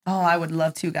I would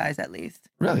love 2 guys at least.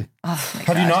 Really? Oh, my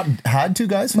Have you God. not had 2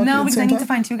 guys fuck you No, at the because I same need time? to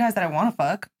find 2 guys that I want to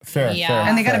fuck. Fair, Yeah. fair.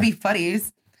 And they got to fair. be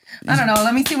buddies. I don't know.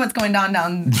 Let me see what's going down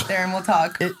there and we'll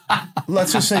talk.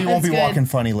 Let's just say you won't be That's good. walking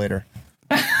funny later.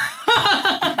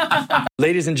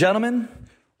 Ladies and gentlemen,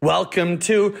 welcome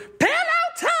to Pillow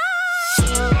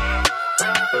Time!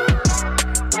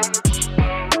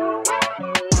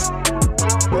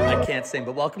 I can't sing,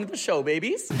 but welcome to the show,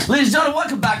 babies. Ladies and gentlemen,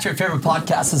 welcome back to your favorite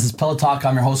podcast. This is Pillow Talk.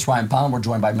 I'm your host, Ryan Pound. We're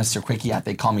joined by Mr. Quickie at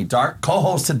They Call Me Dark,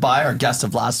 co-hosted by our guest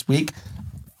of last week,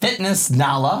 Fitness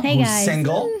Nala, Hey, who's guys.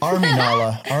 single. Army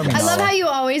Nala. I love how you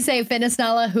always say Fitness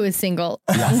Nala, who is single.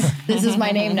 This is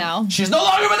my name now. She's no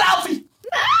longer with Alfie.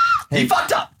 He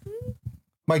fucked up.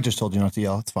 Mike just told you not to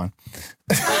yell. It's fine.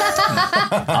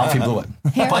 Alfie blew it.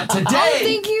 But today, Oh,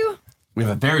 thank you. we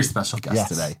have a very special guest Yes.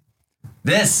 today.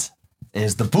 This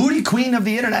is the booty queen of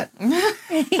the internet,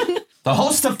 the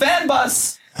host of Fan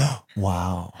Bus,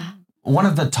 Wow. one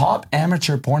of the top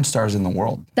amateur porn stars in the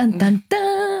world. Dun, dun,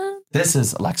 dun. This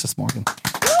is Alexis Morgan.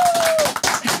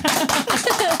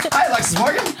 Hi, Alexis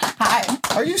Morgan. Hi.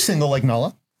 Are you single like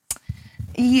Nala?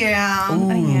 Yeah. I Ooh,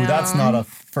 am. that's not a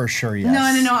for sure yes.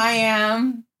 No, I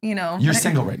am. You know. You're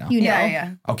single right now. You know.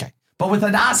 Yeah. Okay. But with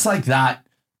an ass like that,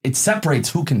 it separates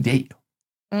who can date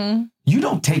you. Mm. You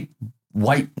don't take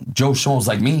white Joe Schmoes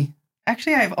like me.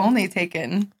 Actually, I've only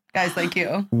taken guys like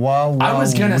you. Wow, I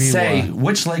was going to wee, say, wow.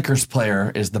 which Lakers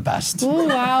player is the best? Ooh,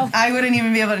 wow. I wouldn't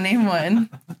even be able to name one.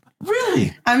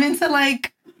 Really? I'm into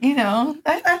like, you know,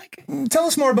 I like Tell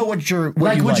us more about what you're. What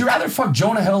Like, you would you like. rather fuck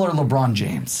Jonah Hill or LeBron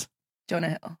James? Jonah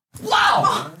Hill.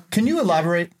 Wow! Can you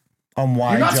elaborate on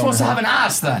why? You're not Jonah supposed to Hill- have an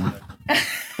ass then.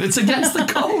 It's against the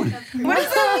code. What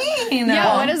does that mean?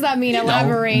 Yeah, what does that mean? You know,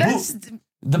 Elaborate. That's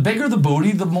The bigger the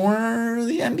booty, the more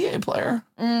the NBA player.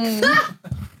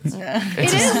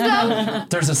 It is, though.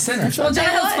 There's a synergy. well, Jonah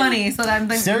Hill's funny, so I'm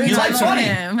like, Stereotypes I love funny.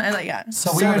 him. I like, yeah.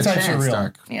 So we have a Stereotypes are chance, real.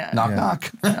 Dark. Yeah. Knock,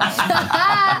 knock.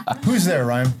 Who's there,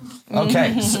 Ryan?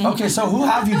 Okay, so who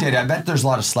have you dated? I bet there's a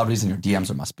lot of celebrities in your DMs.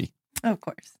 There must be. Of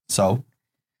course. So,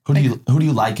 who do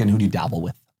you like and who do you dabble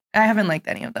with? I haven't liked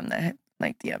any of them that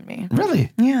like DM me.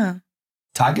 Really? Yeah.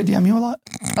 Tyga DM you a lot?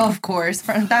 Of course.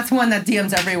 That's one that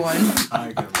DMs everyone.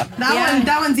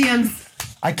 That one DMs.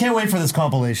 I can't wait for this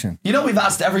compilation. You know, we've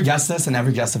asked every guest this, and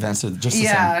every guest have answered just the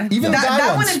Yeah. same. Even that, guy that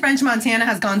one ones. in French Montana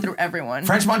has gone through everyone.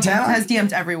 French Montana has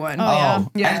DM'd everyone. Oh, yeah.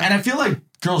 Yeah. And I feel like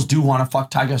girls do want to fuck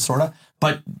Tyga, sorta,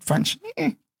 but French.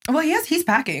 Well, he's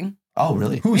packing. Oh,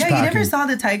 really? Who's Yeah, packing? you never saw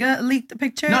the Tyga leaked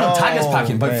picture? No, Tyga's Oh,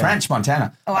 packing, but yeah. French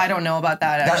Montana. Oh, I don't know about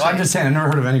that, That- actually. I'm just saying, I've never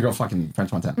heard of any girl fucking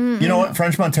French Montana. You know what?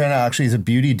 French Montana actually is a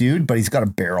beauty dude, but he's got a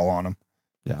barrel on him.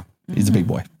 Yeah, he's a big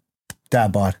boy.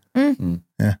 Dad bod. Yeah,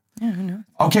 who knows?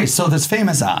 Okay, so this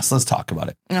famous ass, let's talk about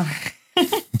it. No.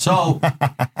 So,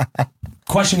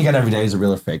 question you get every day, is it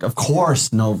real or fake? Of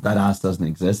course, no, that ass doesn't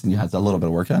exist, and you had a little bit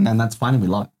of work done, and that's fine, and we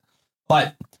love it.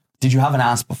 But did you have an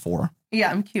ass before?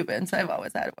 Yeah, I'm Cuban, so I've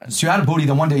always had one. So you had a booty,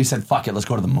 then one day you said, fuck it, let's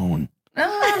go to the moon. No.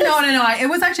 It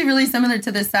was actually really similar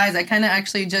to this size. I kind of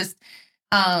actually just,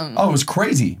 Oh, it was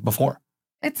crazy before.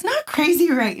 it's not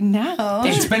crazy right now.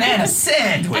 It's banana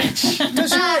sandwich.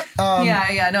 Does your,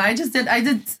 No, I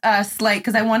did slight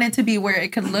because I wanted to be where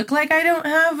it could look like I don't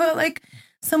have like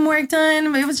some work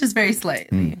done, but it was just very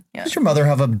slightly. Yeah, does your mother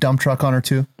have a dump truck on her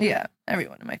too? yeah,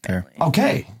 everyone in my family.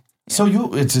 Okay. So you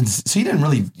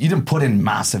didn't put in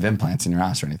massive implants in your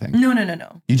ass or anything.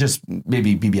 No. You just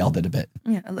maybe BBL did a bit.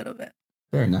 Yeah, a little bit.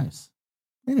 Very nice.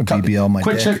 I think a BBL might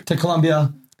Quick dick. trip to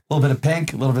Colombia. A little bit of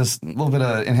pink, a little bit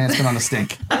of enhancement on the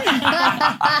stink.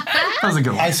 That was a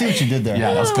good one. I see what you did there.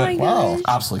 Yeah, that was good. Wow.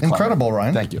 Absolutely clever. Incredible,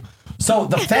 Ryan. Thank you. So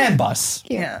the fan bus.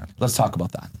 Yeah. Let's talk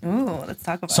about that. Ooh, let's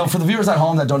talk about So it. for the viewers at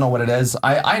home that don't know what it is,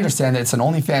 I understand that it's an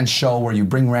OnlyFans show where you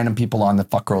bring random people on that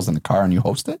fuck girls in the car and you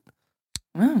host it.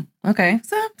 Oh, okay.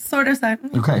 So sort of.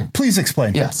 Okay. Please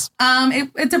explain. Yes.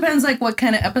 It depends like what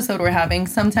kind of episode we're having.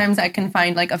 Sometimes I can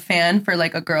find like a fan for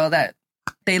like a girl that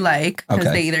they like because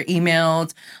Okay. they either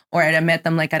emailed or I met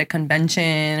them like at a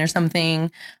convention or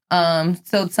something.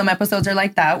 So some episodes are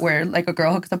like that where like a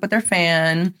girl hooks up with their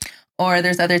fan. Or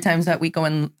there's other times that we go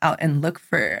out and look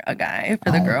for a guy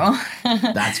for the girl.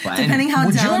 That's fine. Depending how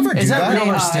Would you down ever do Is that that?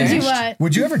 real or are. staged? Do what?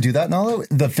 Would you ever do that, Nala?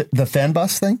 The fan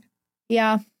bus thing?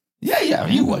 Yeah. Yeah,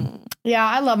 you would. Yeah,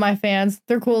 I love my fans.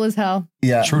 They're cool as hell.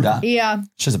 Yeah. True that. Yeah.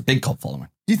 She has a big cult following.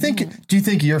 Do you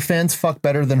think your fans fuck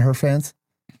better than her fans?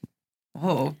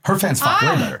 Oh, Her fans fuck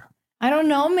way better. I don't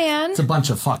know, man. It's a bunch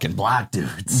of fucking black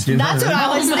dudes. You know That's what what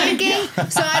I mean? I was thinking.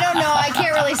 So I don't know. I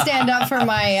can't really stand up for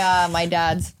my my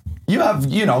dads. You have,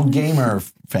 gamer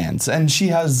fans, and she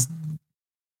has,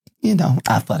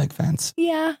 athletic fans.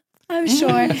 Yeah. I'm sure.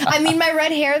 I mean, my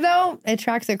red hair though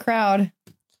attracts a crowd.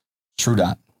 True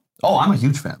that. Oh, I'm a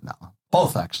huge fan now.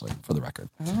 Both actually, for the record.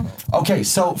 Okay,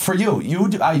 so for you,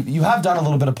 you have done a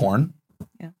little bit of porn.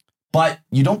 Yeah. But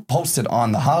you don't post it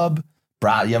on the hub.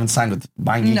 Brad, you haven't signed with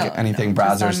MindGeek anything,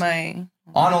 Brazzers.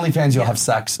 On OnlyFans, you'll have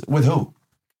sex with who?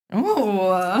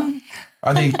 Ooh.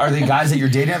 Are they guys that you're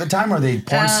dating at the time? Are they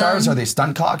porn stars? Are they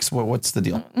stunt cocks? What's the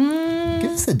deal?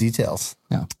 Give us the details.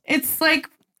 Yeah. It's like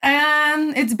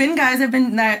it's been guys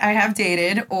that I have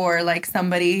dated, or like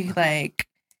somebody like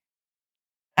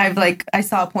I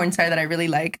saw a porn star that I really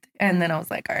liked, and then I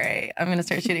was like, all right, I'm gonna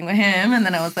start shooting with him, and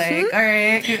then I was like, all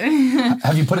right.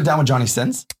 Have you put it down with Johnny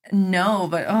Sins? No,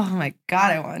 but oh my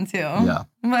god, I want to. Yeah.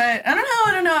 But I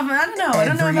don't know if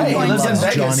I'm Everybody going lives in to.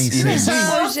 Vegas. Johnny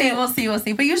Sins. We'll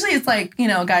see. But usually it's like,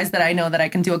 guys that I know that I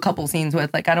can do a couple scenes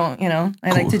with. Like I don't, I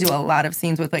like to do a lot of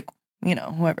scenes with like,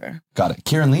 whoever. Got it.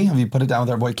 Kieran Lee, have you put it down with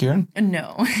our boy Kieran?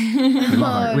 No. We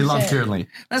love her. We love Kieran Lee.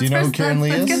 Do you know who Kieran Lee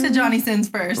Let's is? get to Johnny Sins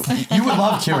first. You would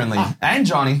love Kieran Lee and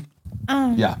Johnny.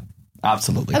 Yeah,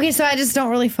 absolutely. Okay, so I just don't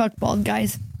really fuck bald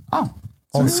guys. Oh,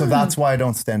 So that's why I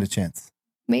don't stand a chance.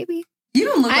 Maybe. You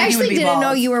don't look I like you would actually be didn't bald.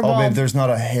 know you were Oh, bald. babe, there's not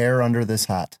a hair under this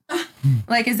hat.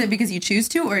 Like, is it because you choose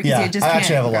to, or because Yeah, you just I can't?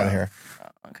 actually have a lot of hair.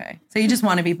 Okay, so you just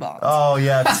want to be bald. Oh,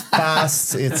 yeah, it's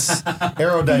fast. It's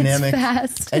aerodynamic. It's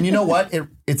fast. And you know what?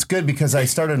 It's good because I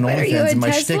started an Are you OnlyFans a and my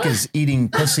Tesla? shtick is eating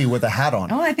pussy with a hat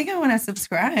on. Oh, I think I want to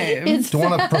subscribe. It's Do you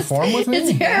want to fast. perform with me?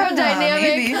 It's aerodynamic.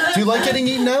 maybe. Do you like getting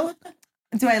eaten out?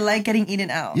 Do I like getting eaten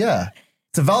out? Yeah.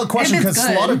 It's a valid question If it's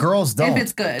because a lot good. of girls don't. If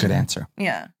it's good. good answer.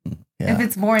 Yeah. Yeah. If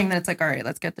it's boring, then it's like, all right,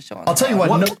 let's get the show on. I'll tell you what,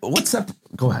 What's that?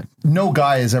 Go ahead. no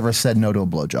guy has ever said no to a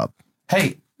blowjob.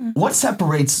 Hey, what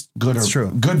separates good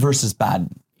good versus bad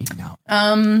eating out?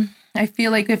 I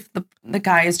feel like if the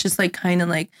guy is just like kind of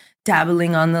like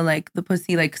dabbling on the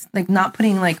pussy, like not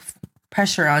putting like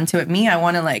pressure onto it. Me, I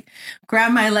want to like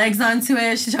grab my legs onto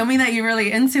it. Show me that you're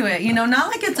really into it. Not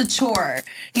like it's a chore.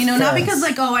 Not because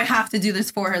like, oh, I have to do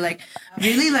this for her. Like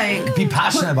really like Be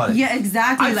passionate about it. Yeah,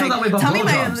 exactly. I feel like that way about tell me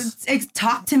blowjobs.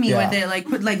 talk to me Yeah. with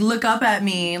it. Like look up at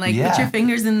me. Like Yeah. put your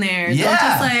fingers in there. Yeah. Don't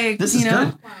just like This is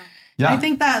good. Yeah. I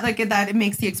think that that it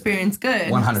makes the experience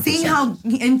good. 100%. Seeing how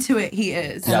into it he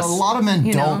is. Yes. A lot of men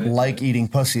You don't know. like eating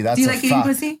pussy. That's Do you a like eating fact.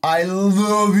 pussy? I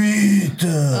love it.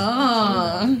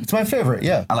 Oh. It's my favorite,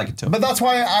 yeah. I like it too. But that's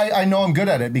why I know I'm good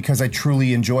at it because I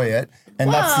truly enjoy it.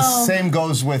 And that's the Wow. same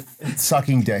goes with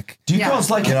sucking dick. Do you Yeah.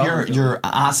 girls like your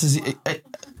asses?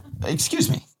 Excuse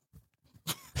me.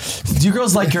 Do you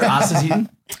girls like your asses eaten?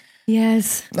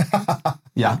 Yes.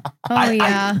 Yeah. Oh,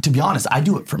 yeah. To be honest, I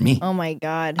do it for me. Oh my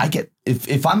God. I get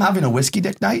if I'm having a whiskey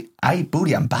dick night, I eat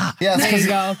booty. I'm back. Yeah, There you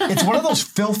go. it's one of those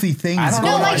filthy things. I don't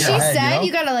going know, No, on like in she your head, said,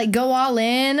 you know? gotta like go all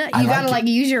in. You like gotta it. like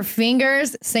use your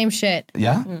fingers. Same shit,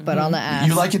 Yeah. but on the ass.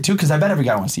 You like it too? Because I bet every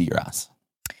guy wants to eat your ass.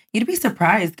 You'd be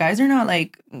surprised. Guys are not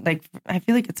like I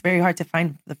feel like it's very hard to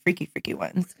find the freaky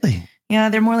ones. Really? Yeah,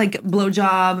 they're more like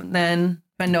blowjob than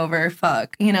bend over,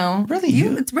 fuck. Really?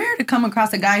 It's rare to come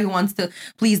across a guy who wants to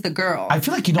please the girl. I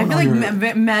feel like you don't I feel know like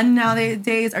your... men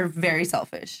nowadays are very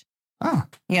selfish. Oh.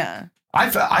 Yeah.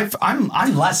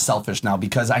 I'm less selfish now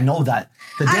because I know that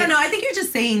the day... I don't know. I think you're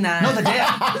just saying that. No, the day... Or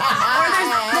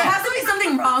there has to be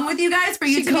something wrong with you guys for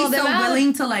you She to be called so him out.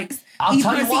 willing to like I'll eat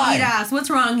tell you pussy, why. eat ass. What's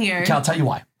wrong here? Okay, I'll tell you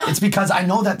why. It's because I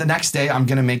know that the next day I'm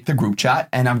gonna make the group chat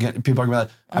and people are gonna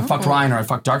be like, I fucked Ryan or I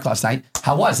fucked Dark last night.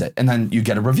 How was it? And then you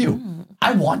get a review.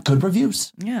 I want good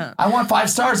reviews. Yeah. I want 5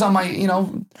 stars on my,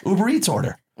 Uber Eats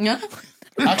order. Yeah.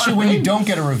 Actually, when you don't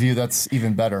get a review, that's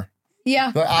even better. yeah,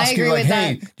 They'll I ask agree you like, with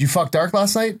hey, that. did you fuck Dark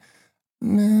last night?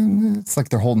 Nah, it's like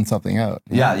they're holding something out.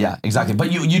 Yeah, exactly.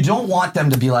 But you don't want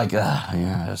them to be like,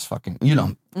 yeah, it's fucking,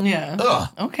 Yeah. ugh.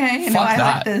 Okay. Fuck No, I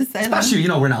that. like this. I love Especially,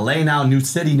 we're in LA now, new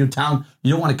city, new town.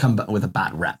 You don't want to come with a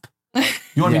bad rep.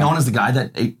 You want to be known as the guy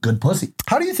that ate good pussy.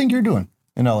 How do you think you're doing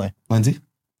in LA? Lindsay?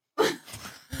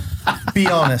 Be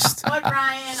honest. What,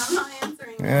 Ryan? I'm not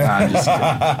answering.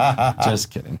 I'm just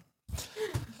kidding.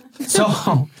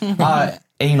 So,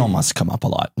 anal must come up a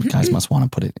lot. Guys must want to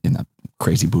put it in that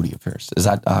crazy booty of yours. Is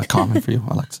that common for you,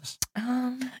 Alexis?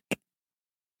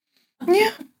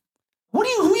 Yeah. Who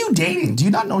are you dating? Do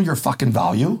you not know your fucking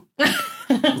value?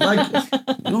 Like,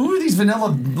 who are these vanilla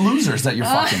losers that you're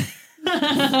fucking?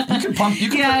 You can pump. You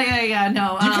can. Yeah.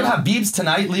 No. You can have Biebs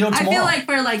tonight, Leo tomorrow. I feel like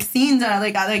for like scenes, I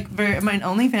for my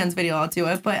OnlyFans video, I'll do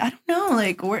it. But I don't know,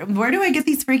 like where do I get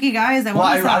these freaky guys? Well,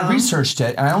 I researched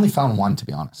it and I only found one, to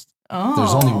be honest. Oh.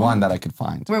 There's only one that I could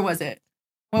find. Where was it?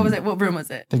 What was it? What room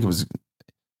was it? I think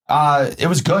it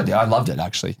was good. Yeah, I loved it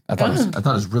actually. I thought it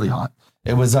was really hot.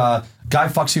 It was guy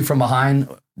fucks you from behind,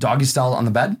 doggy style on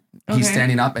the bed. He's Okay.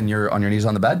 standing up and you're on your knees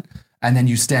on the bed. and then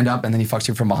you stand up, and then he fucks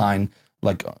you from behind,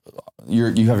 like you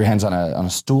have your hands on a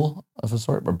stool of a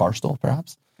sort, or bar stool,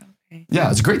 perhaps. Okay.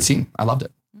 Yeah, it's a great scene. I loved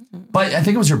it. But I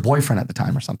think it was your boyfriend at the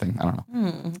time or something. I don't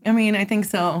know. I mean, I think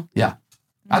so. Yeah.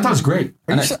 I thought it was great.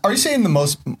 Are you saying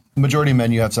the majority of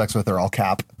men you have sex with are all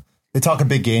cap? They talk a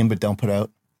big game, but don't put out?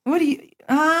 What do you,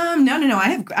 no.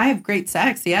 I have great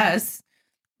sex. Yes.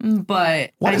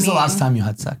 But what is the last time you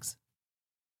had sex?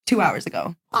 2 hours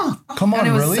ago. Oh, come on,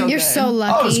 really? You're good. so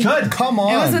lucky. Oh, it's good. Come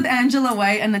on. It was with Angela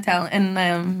White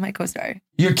and my co-star.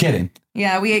 You're kidding.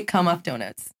 Yeah, we ate cum off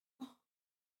donuts.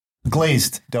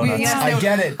 Glazed donuts. I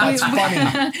get it. That's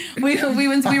funny. we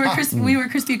were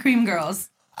Krispy Kreme girls.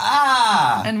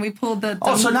 And we pulled the.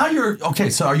 Oh, so now you're okay.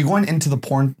 So are you going into the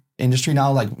porn industry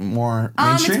now, like more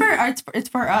mainstream? It's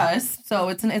for us. So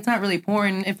it's not really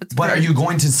porn. If it's. But are you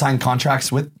going to sign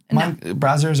contracts with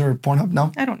Brazzers or Pornhub?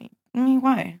 No, I don't need. I mean,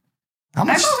 why? How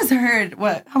much? I've always heard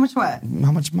what? How much what?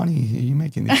 How much money are you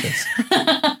making these days?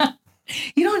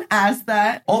 You don't ask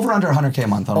that. Over under 100K a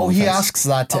month on he asks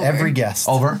that to every guest.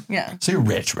 Over? Yeah. So you're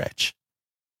rich.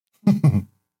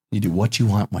 You do what you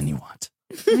want when you want.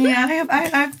 Yeah,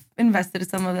 I've invested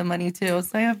some of the money too.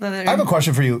 So I have I have a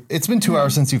question for you. It's been 2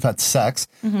 hours since you've had sex.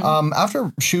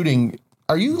 After shooting,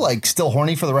 are you like still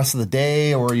horny for the rest of the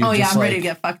day, or are you? Oh yeah, just I'm ready to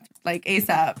get fucked like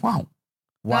ASAP. Wow.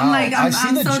 Wow. I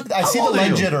see the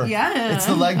leg jitter. Yeah. It's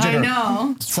the leg jitter. I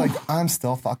know. It's like, I'm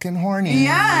still fucking horny.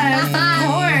 Yes, of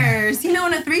course. You know,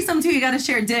 in a threesome too, you got to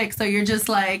share dick. So you're just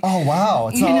like. Oh, wow.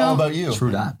 It's not all about you.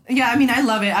 True that. Yeah, I mean, I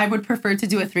love it. I would prefer to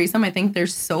do a threesome. I think they're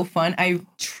so fun. I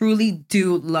truly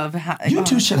do love. You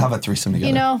two should have a threesome together.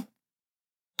 You know.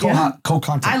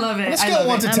 Co-content. I love it. On a scale of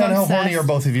 1 to 10, how horny are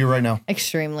both of you right now?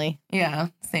 Extremely. Yeah,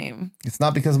 same. It's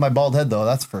not because of my bald head, though.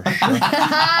 That's for sure.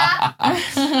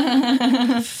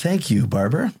 Thank you,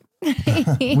 Barber.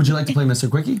 Would you like to play Mr.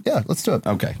 Quickie? Yeah, let's do it.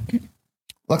 Okay.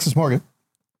 Alexis Morgan.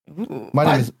 My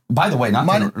name is. By the way, not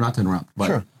to interrupt, but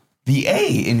sure. The A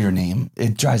in your name,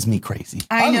 it drives me crazy.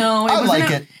 I know. I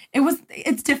like it.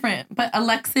 It's different, but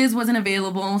Alexis wasn't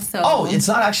available, so. Oh, it's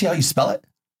not actually how you spell it?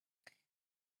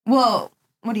 Well,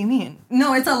 what do you mean?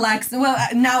 No, it's Alexis. Well,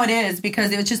 now it is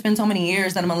because it's just been so many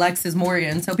years that I'm Alexis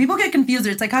Morgan. So people get confused.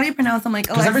 It's like, how do you pronounce? I'm like,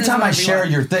 Alexis. Because every time I share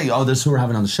your thing, this is who we're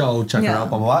having on the show, check her out,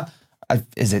 blah, blah, blah.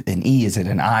 Is it an E? Is it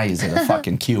an I? Is it a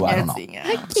fucking Q? I don't know.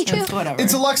 It's whatever.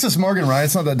 It's Alexis Morgan, right?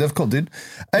 It's not that difficult, dude.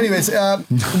 Anyways,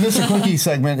 Mr. Quickie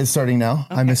segment is starting now.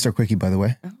 Okay. I'm Mr. Quickie, by the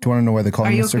way. Do you want to know why they call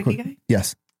me Mr. Quickie? Guy?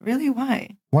 Yes. Really?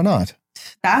 Why? Why not?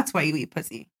 That's why you eat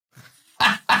pussy.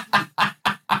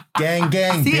 Gang,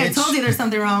 See, bitch. I told you there's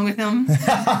something wrong with him.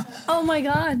 Oh my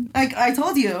God. I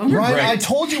told you. Right, I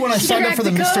told you when I signed up for the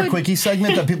Mr. Quickie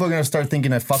segment that people are going to start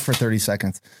thinking I fuck for 30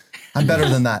 seconds. I'm better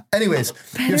than that. Anyways,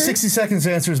 you have 60 seconds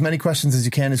to answer as many questions as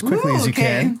you can, as quickly as you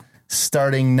can.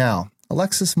 Starting now.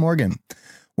 Alexis Morgan.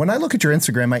 When I look at your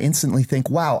Instagram, I instantly think,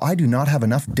 wow, I do not have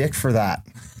enough dick for that.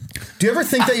 Do you ever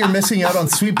think that you're missing out on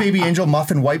sweet baby angel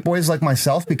muffin white boys like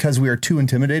myself because we are too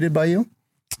intimidated by you?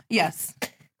 Yes.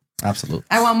 Absolutely.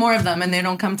 I want more of them and they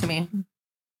don't come to me.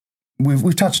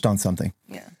 We've touched on something.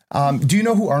 Yeah. Do you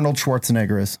know who Arnold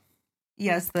Schwarzenegger is?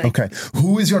 Yes. Okay.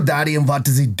 Who is your daddy and what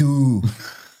does he do?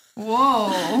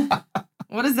 Whoa.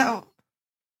 What is that?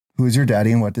 Who is your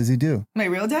daddy and what does he do? My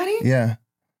real daddy? Yeah.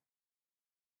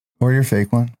 Or your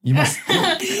fake one? You must.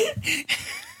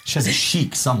 She has a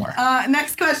chic somewhere.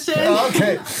 Next question.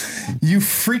 Okay. You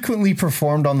frequently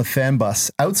performed on the fan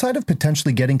bus. Outside of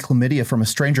potentially getting chlamydia from a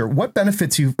stranger, what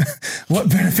benefits do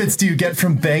you get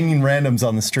from banging randoms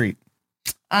on the street?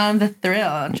 The thrill,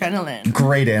 adrenaline.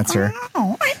 Great answer.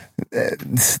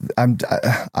 I'm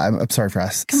sorry for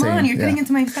asking. Come on, you're getting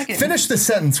into my second. Finish the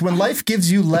sentence. When life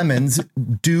gives you lemons,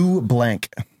 do blank.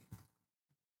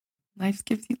 Life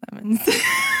gives you lemons.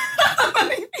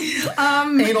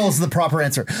 Anal is the proper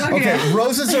answer. Okay.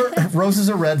 Roses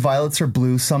are red, violets are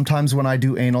blue. Sometimes when I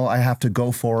do anal, I have to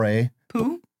go for a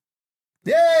poo.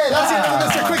 Yay! That's the end of the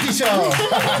Mr. Quickie show.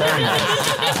 Very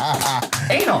nice.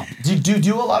 Anal. Do you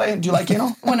do a lot of? Do you like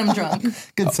anal? When I'm drunk.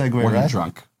 Good segue. When right? you're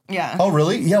drunk. Yeah. Oh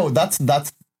really? Yo, that's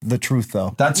the truth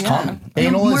though. That's common.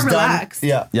 Anal more is relaxed. done.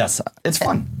 Yeah. Yes, it's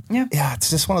fun. Yeah. Yeah, it's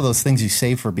just one of those things you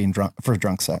save for being drunk for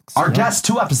drunk sex. Our guest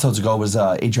 2 episodes ago was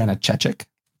Adriana Chechik,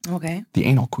 Okay. the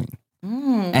anal queen.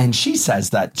 And she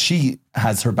says that she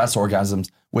has her best orgasms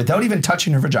without even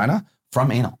touching her vagina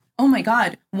from anal. Oh my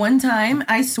God. One time,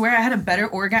 I swear I had a better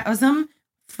orgasm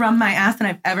from my ass than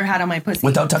I've ever had on my pussy.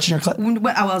 Without touching your clit?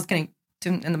 I was getting,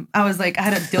 I was like, I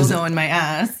had a dildo in my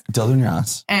ass. Dildo in your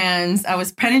ass. And I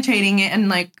was penetrating it and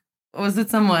like, was it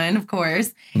someone, of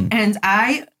course. And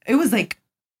it was like,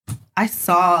 I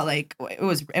saw like, it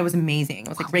was amazing. It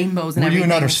was like rainbows and Were everything.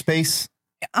 you in outer space?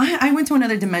 I went to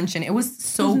another dimension. It was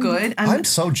so good. I'm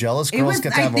so jealous girls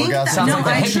get to have orgasms. Sounds No, like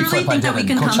the I hippie truly flip I think that did we in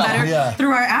can come Coachella. better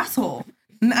through our asshole.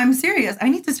 I'm serious. I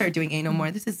need to start doing anal more.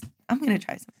 I'm going to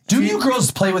try something. Do you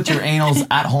girls play with your anals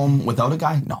at home without a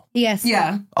guy? No. Yes.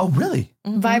 Yeah. Oh, really?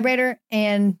 Vibrator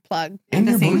and plug. At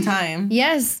the your same booty? time.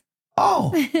 Yes.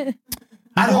 Oh.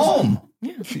 At home.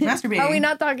 Yeah. Masturbating. Are we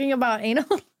not talking about anal?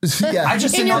 Yeah. I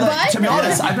just In didn't know your that. butt? To be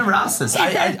honest, I've never asked this.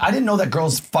 I didn't know that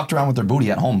girls fucked around with their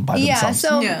booty at home by Yeah, themselves.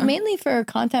 so Yeah. mainly for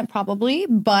content probably,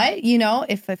 but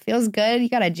if it feels good, you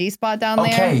got a G-spot down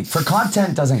Okay, there. for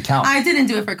content doesn't count. I didn't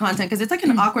do it for content because it's like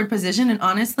an awkward position. And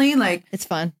honestly, like, It's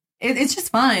fun. it's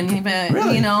just fun. But,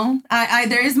 Really? I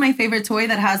there is my favorite toy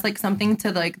that has like something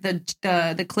to like the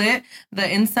clit, the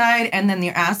inside, and then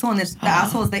your asshole. And the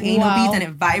asshole is the anal Wow. beads and it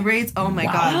vibrates. Oh my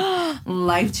God.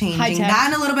 Life changing. High tech. That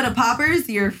and a little bit of poppers,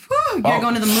 you're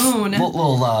going to the moon.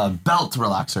 little belt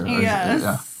relaxer. Yes.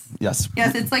 Yeah. Yes.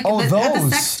 Yes, it's like Oh, at the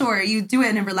those. sex store. You do it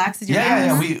and it relaxes your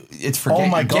Yeah. ass. It's for Oh gay,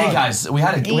 my gay God. guys. We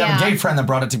have a Yeah. gay friend that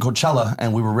brought it to Coachella,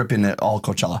 and we were ripping it all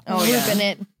Coachella. Oh, yeah. Ripping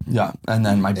it. Yeah, and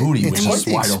then my booty It's was quite just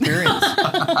the wide open. experience.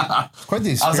 Quite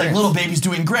the experience. I was like, little baby's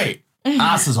doing great.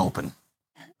 Ass is open.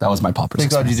 That was my poppers.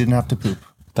 Thank God you experience. didn't have to poop.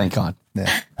 Thank God. Yeah.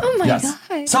 Oh my Yes.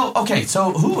 God. So, okay.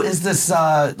 So, who is this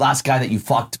last guy that you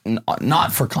fucked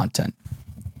not for content?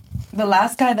 The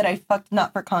last guy that I fucked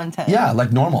not for content. Yeah,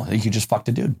 like normal. You could just fuck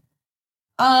the dude.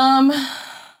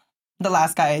 The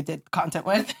last guy I did content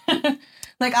with.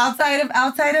 Like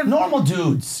outside of Normal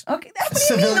dudes. Okay, what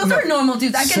do you mean? Those are normal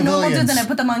dudes. I get normal dudes and I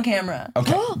put them on camera.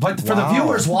 Okay. But for the Wow.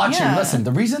 viewers watching, Yeah. listen,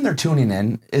 the reason they're tuning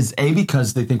in is A,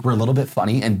 because they think we're a little bit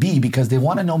funny, and B, because they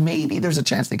want to know maybe there's a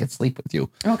chance they could sleep with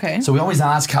you. Okay. So we always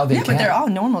ask how they yeah, can. but they're all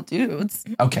normal dudes.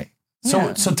 Okay. So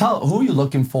Yeah. so tell, who are you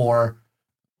looking for?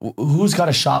 Who's got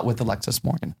a shot with Alexis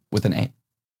Morgan with an A?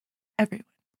 Everyone.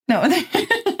 No.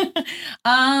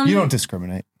 You don't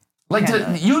discriminate. Like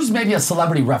to use maybe a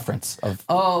celebrity reference of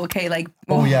Oh, okay. Like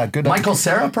Oh yeah, good. Michael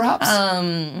Cera, perhaps.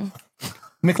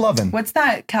 McLovin. what's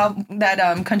that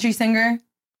country singer?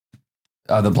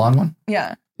 The blonde one.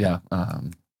 Yeah. Yeah.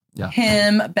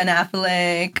 Him, Ben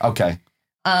Affleck, Okay.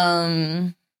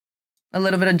 a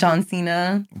little bit of John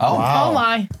Cena. Oh, Wow. Oh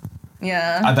my.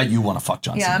 Yeah. I bet you want to fuck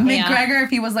Johnson. Yeah, McGregor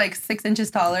if he was like 6 inches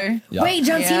taller. Yeah. Wait,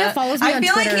 John Cena Yeah. follows me I on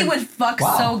feel Twitter. like he would fuck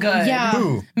Wow. so good. Yeah.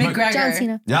 Who? McGregor. John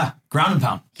Cena. Yeah. Ground and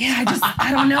pound. Yeah,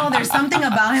 I don't know. There's something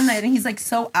about him that he's like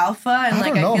so alpha and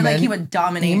like don't know, I feel man. like he would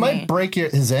dominate He me. might break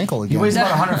his ankle He again. weighs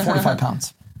about 145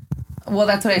 pounds. Well,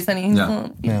 that's what I said.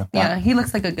 Yeah. He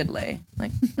looks like a good lay.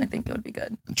 Like I think it would be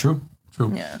good. True.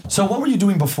 Yeah. So what were you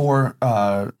doing before?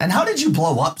 And how did you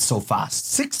blow up so fast?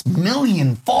 6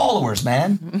 million followers,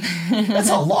 man. That's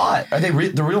a lot. Are they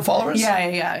the real followers?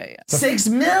 Yeah. 6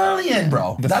 million,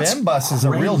 bro. The That's fan bus is a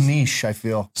real crazy. niche, I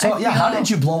feel. So yeah, how did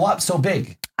you blow up so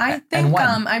big? I And think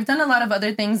when? I've done a lot of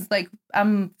other things. Like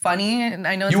I'm funny, and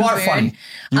I know You it's are weird. funny.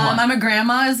 You are. I'm a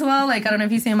grandma as well. Like I don't know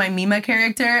if you see my Mima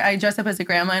character. I dress up as a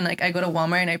grandma, and like I go to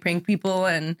Walmart and I prank people,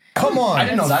 and Come on. I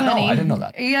didn't know that. funny. No, I didn't know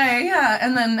that. yeah,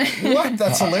 and then What?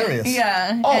 That's hilarious.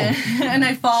 yeah, Oh. and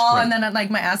I fall, and then like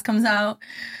my ass comes out.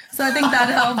 So I think that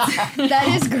helped. That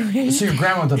is great. So your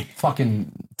grandma with a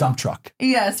fucking dump truck.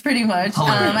 Yes, pretty much.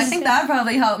 Hilarious. I think that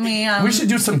probably helped me. We should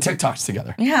do some TikToks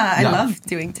together. Yeah, I Yeah. love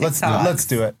doing TikTok. Let's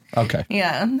do it. Okay.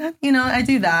 Yeah, I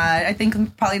do that. I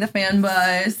think probably the fan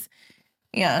buzz.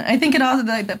 Yeah, I think it also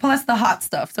plus the hot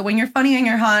stuff. So when you're funny and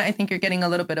you're hot, I think you're getting a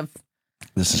little bit of.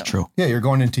 This is true. Yeah, you're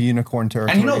going into unicorn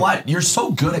territory. And you know what? You're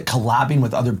so good at collabing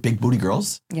with other big booty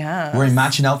girls. Yeah. Wearing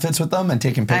matching outfits with them and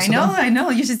taking pics with them. I know.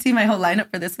 You should see my whole lineup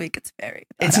for this week. It's very.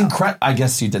 It's incredible. I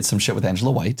guess you did some shit with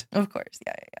Angela White. Of course,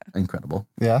 yeah. Incredible.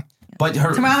 Yeah. But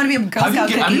her. Tomorrow I'm gonna be a Girl Scout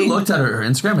have you cookie. looked at her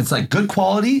Instagram? It's like good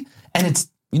quality, and it's.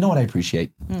 You know what I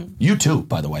appreciate? You too,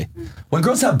 by the way. When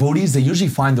girls have booties, they usually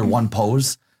find their one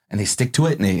pose and they stick to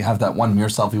it, and they have that one mirror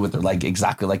selfie with their leg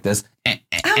exactly like this. I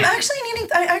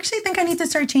actually think I need to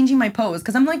start changing my pose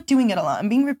because I'm like doing it a lot. I'm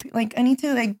being I need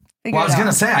to like. Figure Well, I was it gonna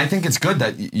out. say, I think it's good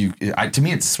that to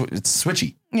me, it's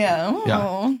switchy. Yeah. Yeah.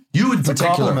 Oh. You in a particular,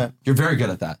 compliment. you're very good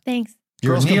at that. Thanks.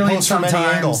 You're Girls can kneeling post from any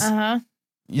sometimes. angle. Uh-huh.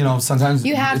 You know, sometimes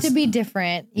You have it's- to be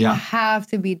different. You Yeah. have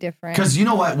to be different. Because you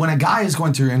know what? When a guy is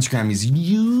going through your Instagram, he's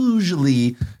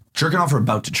usually jerking off or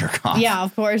about to jerk off. Yeah,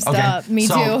 of course. Okay. Me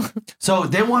So- too. So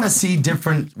they want to see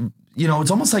different,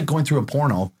 it's almost like going through a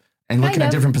porno and looking Kind at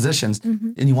of. different positions.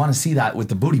 And you want to see that with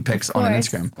the booty pics on an course.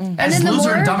 Instagram. And As then the loser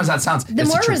and more- dumb as that sounds, The it's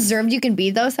more the truth. reserved you can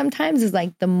be, though, sometimes is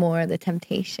like the more the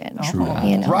temptation. True that.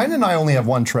 You know? Ryan and I only have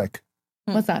one trick.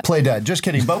 What's that? Play dead. Just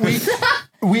kidding. But we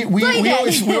dead.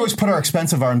 always put our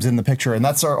expensive arms in the picture, and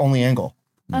that's our only angle.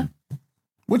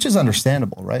 Which is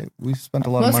understandable, right? We spent a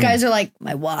lot of Most money. guys are like,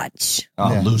 my watch.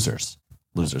 Oh, Yeah. losers.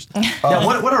 Losers. Yeah.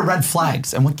 What are red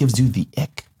flags and what gives you the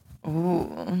ick?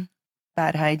 Ooh,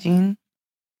 bad hygiene.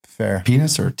 Fair.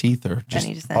 Penis or teeth or just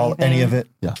Any of it.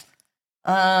 Yeah.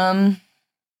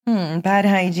 Bad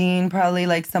hygiene. Probably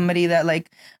like somebody that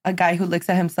like a guy who looks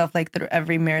at himself like through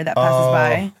every mirror that passes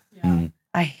by. Yeah.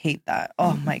 I hate that.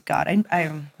 Oh my God.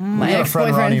 My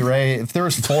friend Ronnie Ray, if there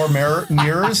was 4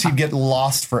 mirrors, he'd get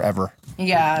lost forever.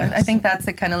 Yeah, I think that's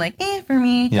kind of like for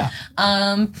me. Yeah.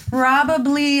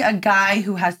 Probably a guy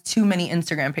who has too many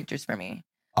Instagram pictures for me.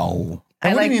 Oh.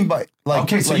 What do you mean by like?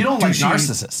 Okay, so you don't like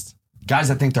narcissists, guys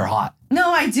that think they're hot. No,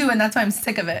 I do, and that's why I'm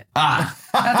sick of it. Ah.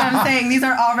 That's what I'm saying. These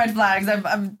are all red flags. I've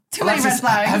too many red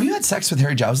flags. Have you had sex with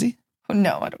Harry Jowsey?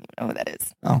 No, I don't know who that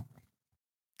is. Oh.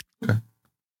 Okay.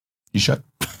 You should.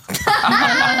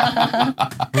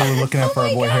 Really looking out for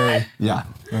our boy Harry. Yeah.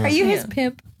 Are you his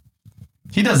pimp?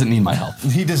 He doesn't need my help.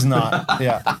 He does not.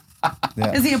 Yeah.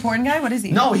 Is he a porn guy? What is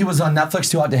he? No, he was on Netflix,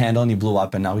 Too Hot to Handle, and he blew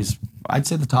up, and now he's, I'd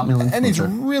say, the top male influencer. And he's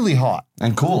really hot.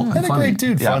 And cool. And a funny. great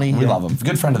dude. Yeah, Funny. We love him.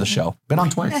 Good friend of the show. Been on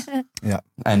twice. Yeah.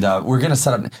 And we're going to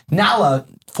set up. Nala,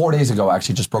 4 days ago,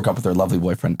 actually just broke up with her lovely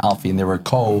boyfriend, Alfie, and they were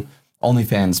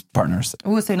OnlyFans partners.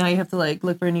 Oh, so now you have to like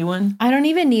look for a new one? I don't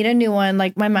even need a new one.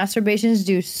 Like my masturbations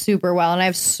do super well, and I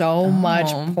have so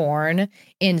much porn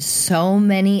in so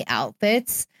many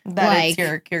outfits. That like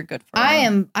you're good for.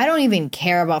 I don't even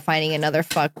care about finding another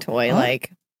fuck toy.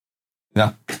 Like,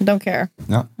 Yeah. don't care.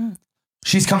 Yeah.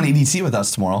 She's coming to EDC with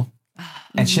us tomorrow,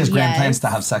 and she has grand Yes. plans to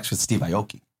have sex with Steve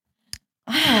Aoki.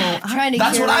 I'm trying to.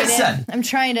 That's what I curate it. said. I'm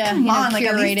trying to Come on, like at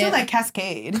curate least do it. like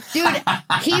Cascade. Dude,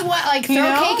 he went like throw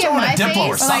know? cake Throw in in a my Diplo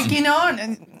or face. something.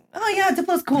 Like oh yeah,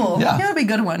 Diplo's cool. Yeah. That'd be a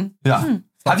good one. Yeah.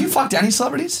 Have you fucked any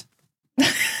celebrities?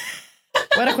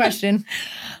 What a question.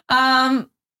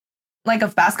 Like a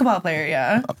basketball player.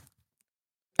 Yeah.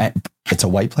 It's a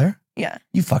white player? Yeah.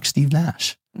 You fucked Steve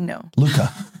Nash. No.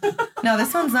 Luca. No,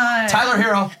 this one's not. Tyler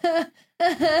Hero.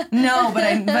 No, but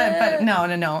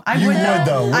no. I You would would, though.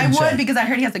 though, I wouldn't would you? because I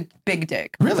heard he has a big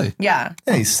dick. Really? Yeah.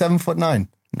 Hey, he's 7'9".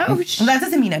 Well, that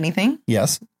doesn't mean anything.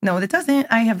 Yes. No, it doesn't.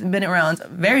 I have been around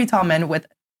very tall men with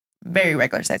very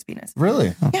regular sized penis.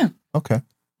 Really? Yeah. Okay.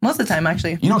 Most of the time,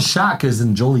 actually. You know, Shaq is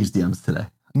in Jolie's DMs today.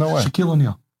 No way. Shaquille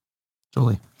O'Neal.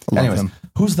 Jolie. Love Anyways, him.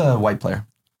 who's the white player?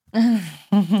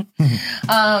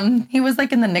 He was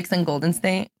like in the Knicks and Golden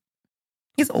State.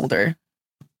 He's older.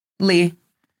 Lee.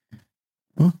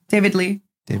 David Lee.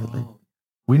 David Lee.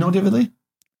 We know David Lee?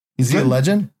 Is he a Good.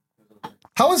 legend?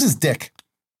 How is his dick?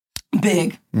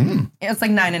 Big. Mm. It's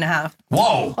like 9.5.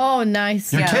 Whoa. Oh,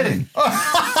 nice. You're Yeah. kidding.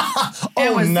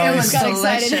 It was nice. Got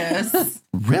excited. delicious.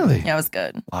 Really? Yeah, it was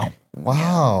good. Wow.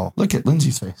 Wow. Look at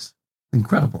Lindsay's face.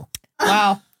 Incredible.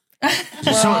 Wow.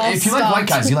 So all if you like white stopped.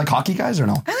 guys, you like hockey guys or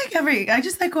no? I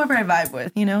just like whoever I vibe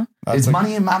with, you know? Is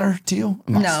money a matter to you?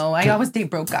 No, I always date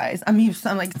broke guys. I'm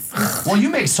like, Well, you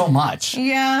make so much.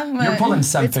 yeah. But You're pulling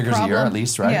 7 It's a figures a year problem. at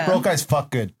least, right? Yeah. Broke guys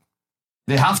fuck good.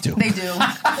 They have to. They do.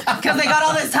 Because they got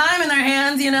all this time in their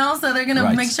hands, you know? So they're going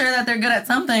Right. to make sure that they're good at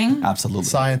something, Absolutely.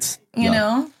 Science. you Yeah.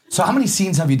 know? So how many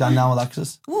scenes have you done now,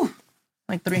 Alexis? Ooh,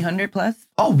 like 300 plus.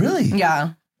 Oh, really?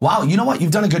 Yeah. Wow. You know what?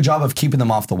 You've done a good job of keeping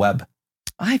them off the web.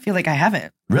 I feel like I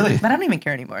haven't, Really? but I don't even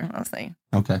care anymore, honestly.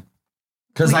 Okay.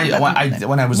 Because Wait,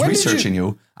 when I was when did researching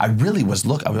you, I really was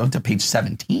I went to page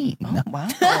 17. Wow.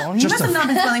 You Just must a- have not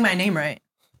been spelling my name right.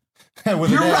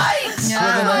 With You're an A. right. With Oh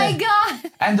an my A.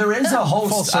 God. And there is a Full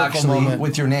host circle actually moment.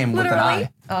 with your name with an Literally. I.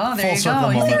 Oh, there Full you circle go.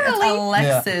 You think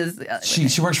moment. it's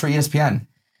Alexis. She works for ESPN.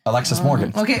 Alexis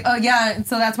Morgan. Okay. Oh, yeah.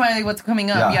 So that's why what's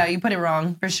coming up. Yeah. Yeah, you put it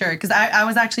wrong for sure. Because I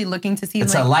was actually looking to see.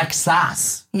 It's like,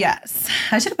 Alexas. yes.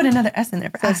 I should have put another S in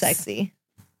there for So ass. sexy.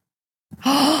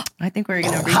 I think we're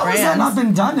going to rebrand. How has that not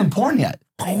been done in porn yet?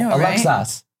 I know, right?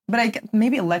 Alexas. But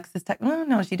maybe Alexis Tech. Oh,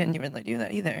 no, she didn't really do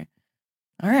that either.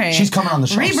 All right. She's coming on the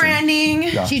show soon.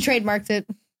 rebranding. Yeah. She trademarked it.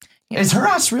 Is her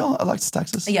ass real, Alexis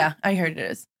Texas? Yeah, I heard it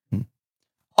is.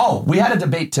 Oh, we had a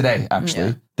debate today, actually.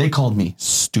 Yeah. They called me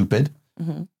stupid,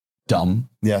 Mhm. dumb.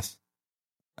 Yes.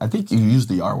 I think you used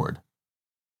the R word.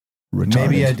 Retarded.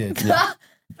 Maybe I did. Yeah.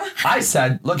 I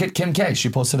said, look at Kim K. She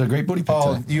posted a great booty pic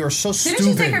Oh, today. you're so Didn't stupid.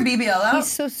 she take her BBL out?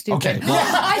 He's so stupid. Okay, well,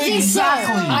 I think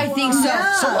Exactly. so. I think so.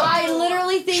 I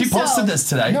literally think she so. posted this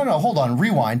today. No, hold on.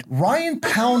 Rewind. Ryan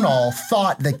Pownall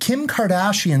thought that Kim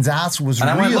Kardashian's ass was And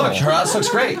I real. went, look, her ass looks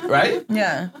great, right?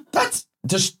 Yeah. That's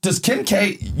does Kim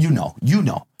K, you know.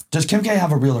 Does Kim K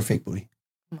have a real or fake booty?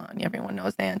 Come on, everyone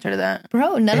knows the answer to that.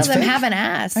 Bro, none It's of them fake? have an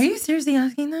ass. Are you seriously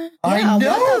asking that? I Yeah, what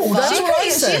know. the That's fuck? what I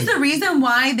said. She's the reason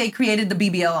why they created the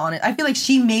BBL on it. I feel like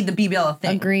she made the BBL a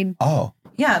thing. Agreed. Oh,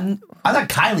 Yeah. I thought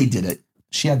Kylie did it.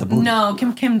 She had the booty. No,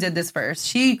 Kim did this first.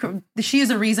 She is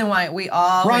the reason why we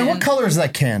all Ryan, went- what color is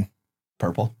that can?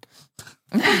 Purple.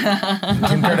 Kim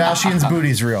Kardashian's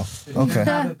booty's real. Okay.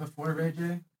 Have it before Ray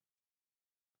J?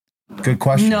 Good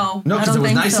question. No, No, I because don't it was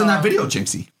think nice so. in that video,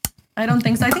 Jinxie. I don't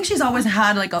think so. I think she's always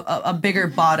had like a bigger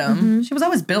bottom. She was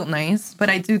always built nice, but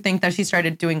I do think that she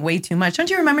started doing way too much. Don't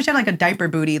you remember she had like a diaper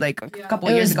booty like a couple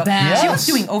It years was ago? bad. She was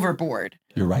Yes. doing overboard.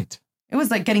 You're right. It was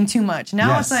like getting too much. Now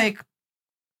Yes. it's like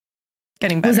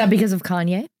getting better. Was that because of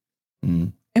Kanye?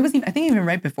 Mm. It was, I think, even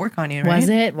right before Kanye, right? Was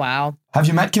it? Wow. Have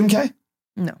you met Kim K?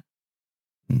 No.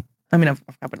 I mean,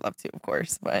 I would love to, of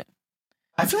course, but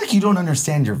I feel like you don't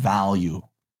understand your value.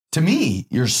 To me,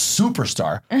 you're a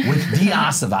superstar with the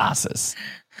ass of asses.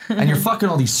 And you're fucking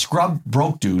all these scrub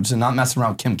broke dudes and not messing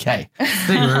around with Kim K.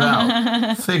 Figure it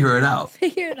out. Figure it out.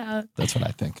 Figure it out. That's what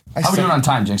I think. I How are we still- doing on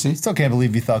time, Jinxie? Still can't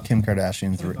believe you thought Kim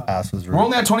Kardashian's ass was real. We're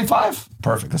only at 25?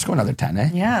 Perfect. Let's go another 10, eh?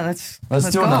 yeah, Let's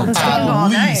do go. another Let's 10. go all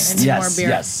night. least. And some Yes, more beer.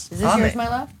 yes. Is this Love yours, it. my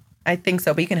love? I think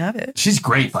so, but you can have it. She's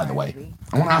great, by the way.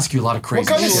 I want to ask you a lot of crazy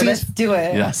What kind of shit. scene- Let's do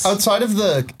it. Yes. Outside of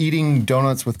the eating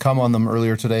donuts with cum on them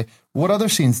earlier today, what other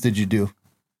scenes did you do?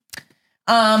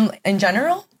 In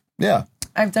general, Yeah.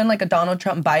 I've done like a Donald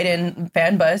Trump Biden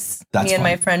fan bus. That's Me and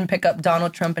my fun. friend pick up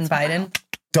Donald Trump and Biden.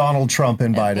 Donald Trump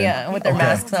and Biden. Yeah, with their Okay.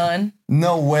 masks on.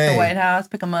 No way. The White House,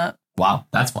 pick them up. Wow,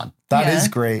 that's fun. That Yeah. is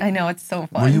great. I know, it's so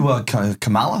fun. Were you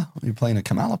Kamala? Were you playing a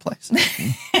Kamala place?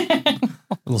 A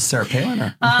little Sarah Palin?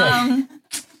 Or?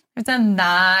 I've done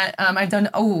that. I've done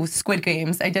Squid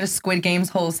Games. I did a Squid Games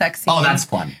whole sex scene. Oh, that's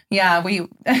fun. yeah. We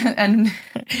and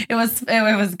it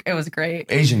was great.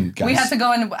 Asian guys. We had to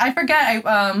go and I forget.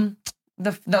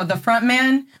 The front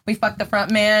man. We fucked the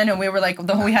front man, and we were like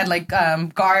we had like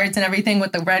guards and everything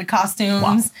with the red costumes.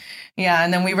 Wow. Yeah,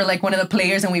 and then we were like one of the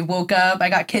players, and we woke up. I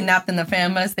got kidnapped in the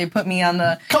fan bus. They put me on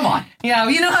the. Come on. Yeah,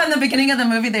 you know how in the beginning of the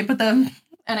movie they put the.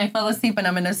 And I fell asleep, and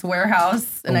I'm in this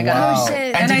warehouse, and I got. Wow. Oh,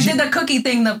 shit. And I did did you- the cookie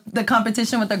thing, the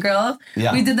competition with the girls.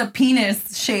 Yeah. We did the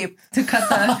penis shape to cut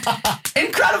the.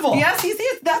 Incredible. Yes, you see,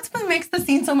 that's what makes the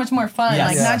scene so much more fun. Yes.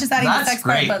 Like Yeah. not just adding the That's sex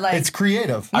part, great. but like It's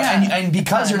creative. Yeah. And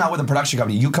because you're not with a production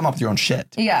company, you come up with your own shit.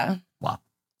 yeah. Wow.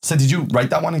 So did you write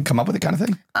that one and come up with it kind of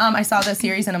thing? I saw the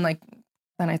series, and I'm like,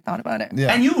 then I thought about it.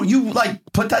 Yeah. And you like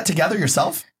put that together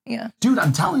yourself? Yeah. Dude,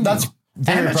 I'm telling That's you.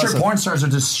 very Amateur impressive. porn stars are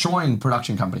destroying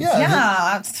production companies. Yeah.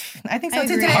 Yeah, I think so I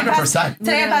too. agree. Today I passed 100%.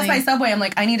 today I passed by Literally. Subway. I'm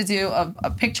like, I need to do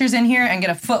a pictures in here and get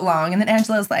a foot long. And then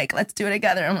Angela's like, let's do it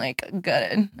together. I'm like,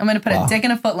 good. I'm gonna put Wow. a dick in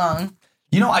a foot long.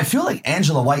 You know, I feel like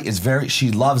Angela White is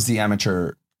she loves the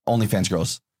amateur OnlyFans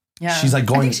girls. Yeah, She's like I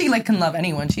going- think she like can love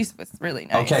anyone. She's really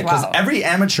nice. Okay, because wow. every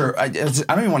amateur, I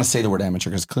don't even want to say the word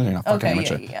amateur because clearly not fucking Okay,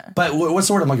 amateur. yeah. But what's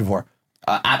the word I'm looking for?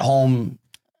 At home,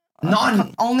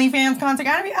 OnlyFans content.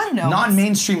 I don't know.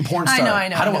 non-mainstream porn I star. know, I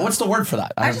know, How do I know. What's the word for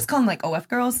that? I just call them like OF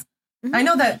girls. I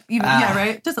know that. Yeah,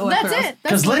 right. Just OF That's girls. it.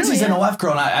 because That's Lindsay's an literally OF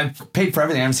girl, and I've paid for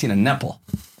everything. I haven't seen a nipple.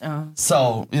 Oh.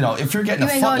 So if you're getting You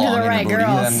a ain't foot going to long the in right your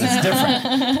booty, girls. then it's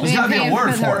different. There's got to be a Paying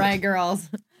word the for right it. girls.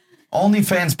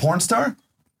 OnlyFans porn star.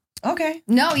 Okay.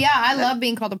 No, yeah, I love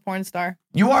being called a porn star.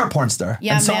 You are a porn star,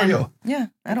 Yeah, and so man. are you. Yeah,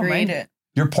 I don't Agreed. mind it.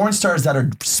 You're porn stars that are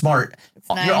smart.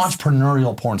 nice. You're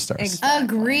entrepreneurial porn stars.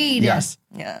 Exactly. Agreed. Yes.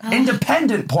 Yeah.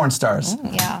 Independent porn stars.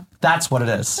 Yeah, That's what it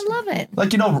is. I love it.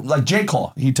 Like, like J.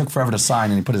 Cole. He took forever to sign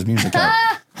and he put his music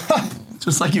out.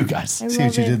 Just like you guys. See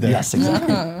what you did there. Yes,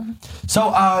 exactly. So,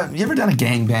 you ever done a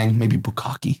gangbang, maybe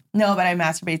bukkake? No, but I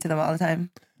masturbate to them all the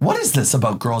time. What is this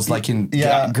about girls liking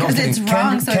Yeah. girls 'Cause it's getting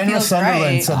wrong, so it Kendra feels Sunderland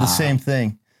right. said the same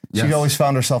thing. She Yes. always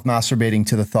found herself masturbating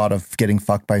to the thought of getting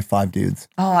fucked by 5 dudes.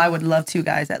 Oh, I would love 2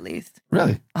 guys at least.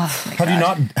 Really? Oh, my Have you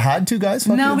gosh. not had 2 guys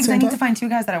fuck you No, at the because I same need time? to find 2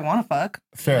 guys that I want to fuck.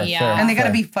 Fair, Yeah. fair. And they got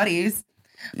to fair. be buddies.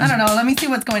 I don't know. Let me see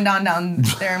what's going down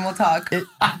there and we'll talk.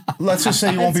 Let's just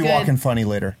say you won't be That's good. walking funny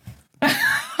later.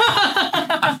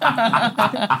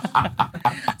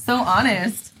 So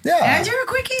honest. Yeah. And you're a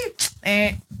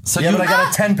quickie. So Yeah, but I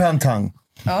got a 10-pound tongue,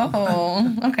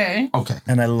 Oh, okay. Okay.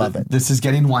 and I love it. This is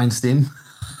getting Weinstein.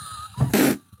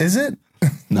 Is it?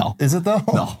 No. Is it though?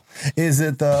 No. Is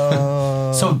it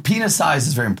though? So penis size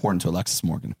is very important to Alexis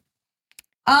Morgan.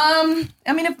 I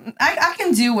mean, if I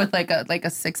can do with like a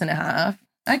 6.5.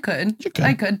 I could. You could.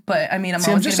 I could, but I mean, I'm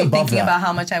See, I'm always just gonna be above thinking that. about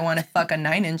how much I want to fuck a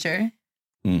 9-incher.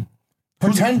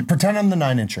 pretend I'm the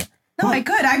 9-incher. No, I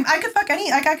could. I could fuck any.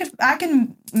 Like I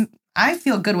can. I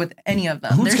feel good with any of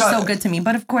them. Who's They're got- so good to me.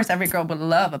 But of course, every girl would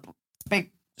love a big.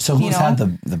 So who's You know? had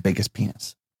the biggest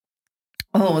penis?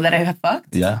 Oh, that I have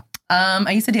fucked. Yeah.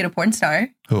 I used to date a porn star.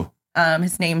 Who?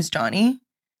 His name's Johnny.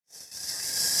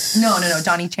 No,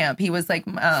 Johnny Champ. He was like,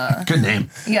 Good name.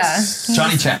 yeah,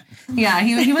 Johnny Chan. yeah.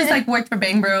 He was like worked for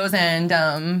Bang Bros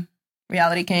and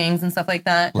Reality Kings and stuff like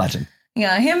that. Legend.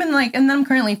 Yeah, him and then I'm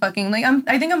currently fucking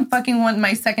I think I'm fucking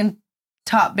my second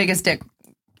top biggest dick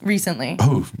recently.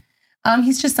 Who?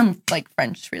 He's just some like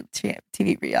French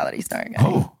TV reality star guy.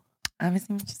 Oh.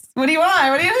 Obviously, what do you want?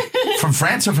 What do you? From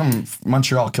France or from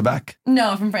Montreal, Quebec?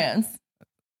 No, from France.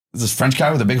 Is this French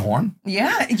guy with a big horn?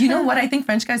 Yeah, you know what? I think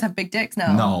French guys have big dicks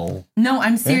now. No,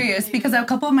 I'm serious because a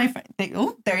couple of my friends.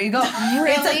 Oh, there you go. Really?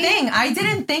 It's a thing. I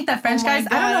didn't think that French guys. I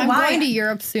don't know I'm why. going to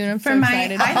Europe soon. I'm so For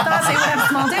excited. I thought they would have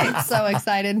small dicks. so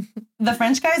excited. The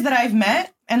French guys that I've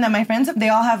met and that my friends have, they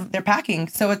all have. They're packing.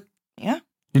 So yeah.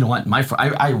 You know what?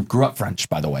 I grew up French,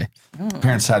 by the way.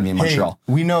 Parents had me in Montreal.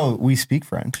 Hey, we know we speak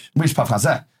French. We parle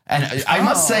français. And I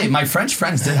must say, my French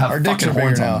friends did have Our dicks fucking are bigger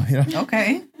horns now. on them. You know?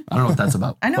 Okay. I don't know what that's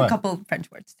about. I know What? a couple of French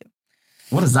words too.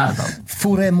 What is that about?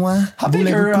 Fourrez-moi. How big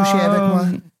Voulez-vous are, coucher avec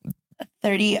moi?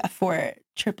 34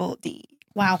 triple D.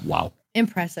 Wow. Wow.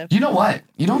 Impressive. You know what?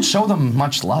 You don't show them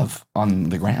much love on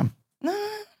the gram.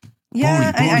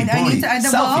 Yeah, Booty, I booty. need to.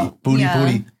 Selfie. Well, Booty, yeah.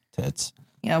 booty. Tits.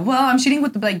 Yeah, well, I'm shooting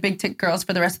with the like big tit girls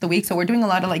for the rest of the week, so we're doing a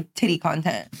lot of like titty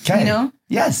content. Okay. You know,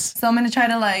 Yes. so I'm gonna try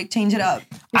to like change it up.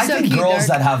 I so think cute, girls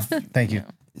Dark. that have Thank you.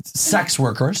 sex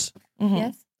workers,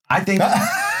 Yes. I think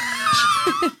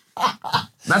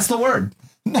that's the word.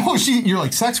 No, you're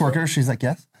like sex worker. She's like,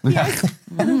 yes.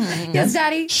 Yes,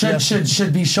 Daddy.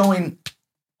 Should be showing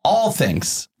all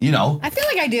things. You know, I feel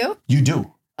like I do. you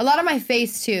do. A lot of my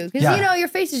face too, because Yeah. you know your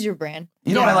face is your brand.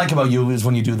 You know what I like about you is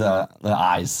when you do the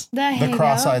eyes. The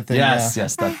cross-eyed thing. Yes, yeah.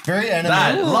 yes. That, Very anime.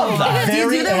 that love that. Do you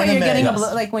Very do that when you're anime. getting a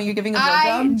Yes. like when you're giving a I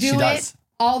blowjob? do She does. it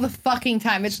all the fucking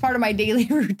time. It's part of my daily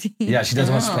routine. Yeah, she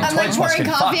doesn't want to spend I'm like twice watching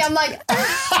pouring coffee. fucked. I'm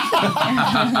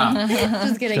like,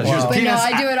 just kidding. Here's the But no, penis.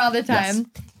 I do it all the time.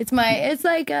 It's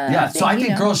like Yeah, so I thing, think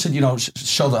you know. girls should,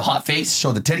 show the hot face,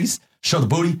 show the titties, show the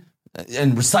booty,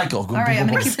 and recycle. All right, I'm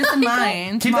gonna keep this in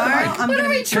mind. Keep that in Tomorrow, mind. I'm What gonna are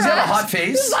we make Because you have a hot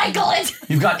face, Cycle it.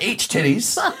 you've got H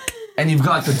titties, and you've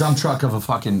got the dump truck of a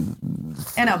fucking.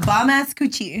 and a bomb ass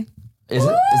coochie. Is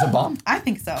it bomb? I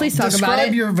think so. Please talk about Describe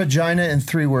it. your vagina in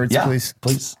 3 words, Yeah, please.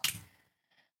 please.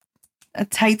 A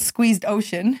tight squeezed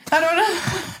ocean. I don't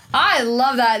know. I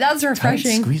love that. That's Tight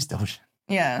refreshing. squeezed ocean.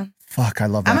 Yeah, Fuck, I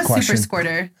love that I'm a question. super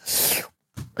squirter.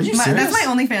 Are you That's serious? my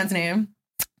OnlyFans name.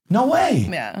 No way.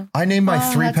 Yeah, I named my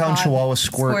Oh, 3-pound that's hot. Chihuahua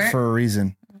Squirt, Squirt? for a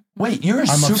reason. Wait, you're a I'm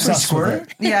super obsessed with squirter?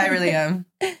 it. yeah, I really am.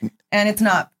 And it's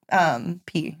not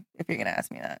pee. If you're gonna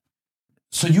ask me that.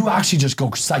 So you actually just go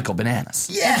psycho bananas.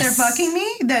 If they're fucking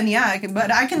me, then yeah, I can.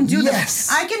 But I can do Yes.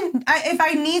 I can if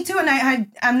I need to, and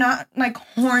I'm not like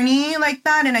horny like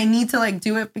that, and I need to like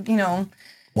do it. You know,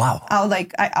 Wow. I'll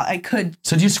like I could.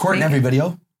 So do you squirt in every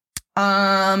video?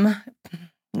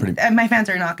 Pretty- And my fans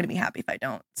are not going to be happy if I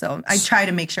don't. So I try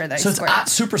to make sure that So I it's squirt. at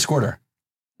super squirter.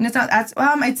 And it's not. That's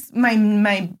it's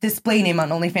my display name on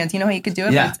OnlyFans. You know how you could do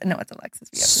it? Yeah. But it's Alexis.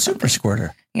 Viegas or Super something.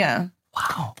 squirter. Yeah.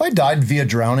 Wow. If I died via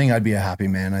drowning, I'd be a happy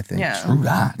man, I think. Yeah. True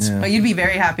that. Yeah. But you'd be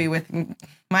very happy with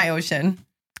my Ocean.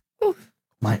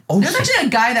 My There's ocean. actually a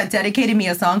guy that dedicated me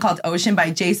a song called Ocean by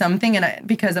Jay something, and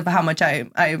because of how much I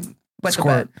wet the Squirt.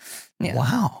 bed. Yeah.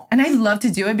 Wow. And I love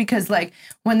to do it because like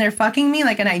when they're fucking me,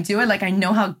 like and I do it, like I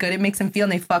know how good it makes them feel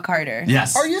and they fuck harder.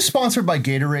 Yes. Are you sponsored by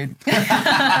Gatorade? No,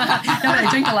 I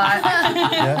drink a lot.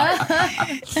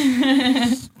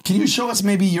 Can you show us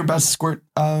maybe your best squirt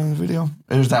video?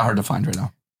 Or is that hard to find right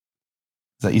now?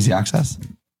 Is that easy access?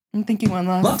 I'm thinking one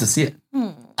last. Love to see it.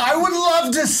 I would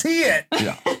love to see it.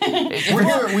 Yeah. We're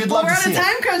here. We'd love We're to on see a it.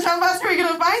 time crunch. How fast are we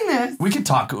gonna find this? We could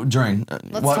talk during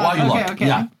while talk. you Okay, look. okay.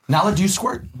 Yeah. Nala, do you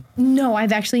squirt? No,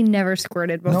 I've actually never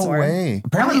squirted before. No way.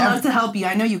 Apparently, I'd love to help you.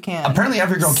 I know you can. apparently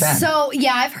every girl can. So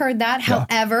yeah, I've heard that. Yeah.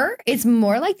 However, it's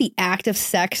more like the act of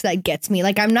sex that gets me.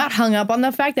 Like I'm not hung up on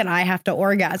the fact that I have to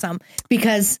orgasm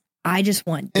because I just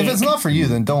want dick. If it's not for you,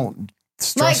 then don't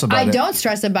stress about I it. don't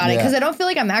stress about it Yeah. because I don't feel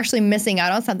like I'm actually missing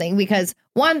out on something because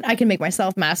one, I can make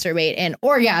myself masturbate and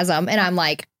orgasm and I'm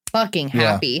like fucking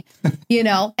happy, you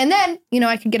know? And then,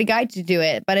 I could get a guy to do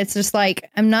it, but it's just like,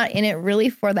 I'm not in it really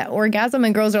for that orgasm.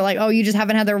 And girls are like, oh, you just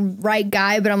haven't had the right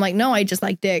guy. But I'm like, no, I just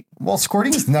like dick. Well,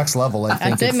 squirting is next level, I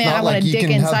think. it, It's man. not I want like a you dick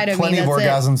can inside have of me, plenty of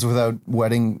that's it. orgasms without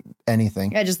wetting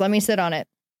anything. Yeah, just let me sit on it.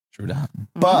 True that.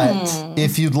 But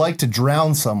if you'd like to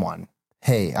drown someone,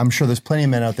 hey, I'm sure there's plenty of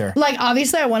men out there. Like,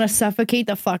 obviously, I want to suffocate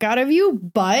the fuck out of you,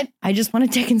 but I just want a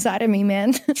dick inside of me,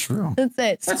 man. True. That's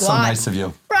it. That's so Squat. nice of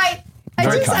you. Right.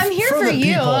 Very kind. I'm here For for, the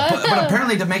you. people. But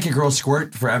apparently, to make a girl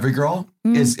squirt for every girl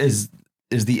is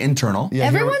the internal. Yeah,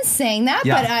 Everyone's saying that,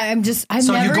 Yeah. but I've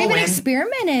So you never go even in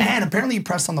experimented. And apparently, you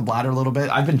press on the bladder a little bit.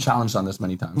 I've been challenged on this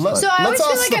many times. Let's- but- So I always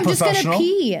Let's feel ask like the I'm just gonna professional.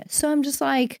 pee. So I'm just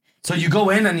like, So you go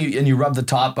in and you rub the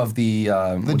top of the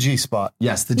G spot.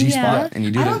 Yes, the G spot, and you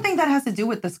do. I don't think that has to do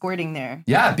with the squirting there.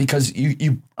 Yeah, because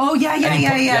you. Oh yeah.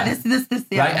 This.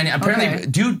 Yeah. Right, and apparently,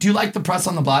 do you like the press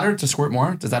on the bladder to squirt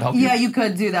more? Does that help you? Yeah, you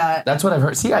could do that. That's what I've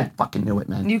heard. See, I fucking knew it,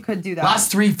 man. You could do that.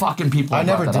 Last 3 fucking people. I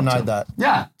never denied that.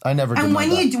 Yeah, I never. And when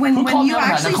denied you when you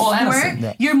actually Nicole squirt,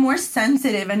 Anderson. you're more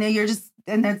sensitive, and you're just.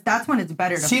 And that's when it's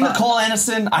better to see, fuck. Nicole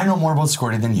Anderson, I know more about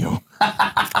squirting than you.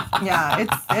 Yeah,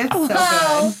 it's so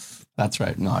good. That's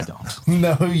right. No, I don't.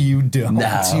 No, you don't.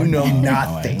 No, you know no,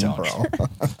 nothing, I don't. bro.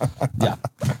 Yeah.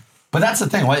 But that's the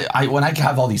thing. When I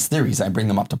have all these theories, I bring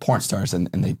them up to porn stars and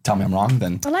they tell me I'm wrong,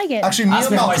 then I like it. Actually, Mia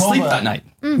ask me how I sleep that night.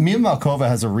 Mia Malkova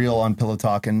has a reel on Pillow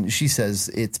Talk, and she says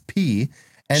it's pee.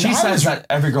 And She says that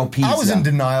every girl pees. I was in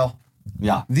denial.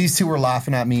 Yeah. These two were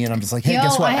laughing at me, and I'm just like, hey,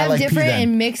 guess what? I have like different pee then.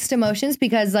 and mixed emotions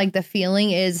because like the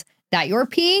feeling is that you're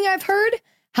peeing, I've heard.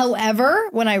 However,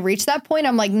 when I reach that point,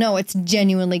 I'm like, no, it's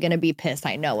genuinely going to be piss.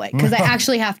 I know it because I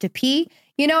actually have to pee,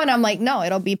 and I'm like, no,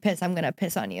 it'll be piss. I'm going to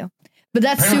piss on you. But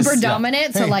that's super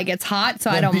dominant. So like it's hot. So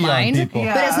I don't mind.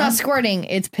 Yeah. But it's not squirting.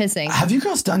 It's pissing. Have you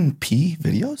girls done pee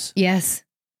videos? Yes.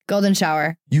 Golden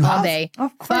shower. You all have? day.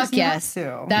 Of course, Fuck you yes. have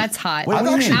to. That's hot. Wait, I've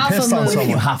actually Alpha pissed on move. someone.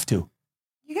 You have to.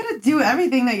 You gotta do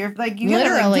everything that you're like. You gotta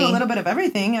Literally. do a little bit of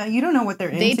everything. You don't know what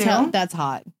they're They into. tell that's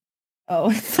hot. Oh,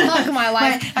 Fuck my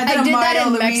life. I I did that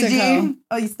in Luigi. Mexico.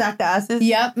 Oh, you stacked the asses.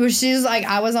 Yep. Where she's like,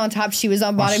 I was on top, she was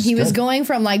on bottom. she's He was good. going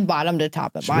from like bottom to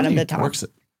top, and She bottom really to top. works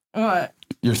it. What?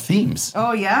 Your themes.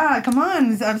 Oh yeah, come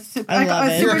on! I love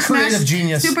it. You're a creative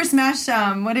genius. Super Smash.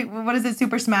 What is it?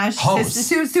 Super Smash. Host.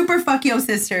 Super Fuck Yo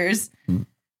Sisters.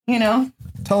 You know.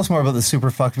 Tell us more about the Super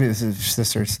Fuck Me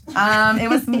Sisters. It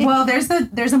was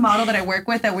there's a model that I work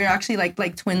with that we're actually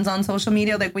like twins on social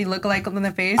media. Like we look alike on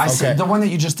the face. I see the one that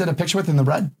you just did a picture with in the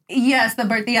red. Yes, the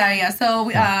birthday. Yeah.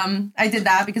 So I did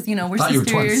that because we're Thought you were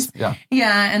sisters. twins. Yeah.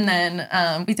 Yeah, and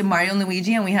then we did Mario and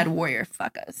Luigi, and we had Warrior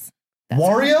fuck us.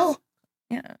 Wario?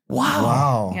 Yeah.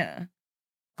 Wow. Yeah.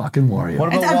 Fucking Wario.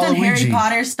 What about I've done Harry Waluigi?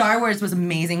 Potter. Star Wars was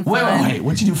amazing fun. Wait.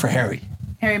 What'd you do for Harry?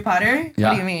 Harry Potter? Yeah.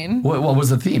 What do you mean? What was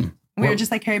the theme? We were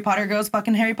just like Harry Potter girls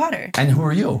fucking Harry Potter. And who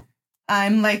are you?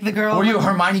 I'm like the girl. Were you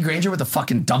Hermione Granger with a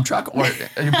fucking dump truck? Or are you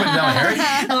putting down Harry?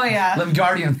 Oh, yeah. Let me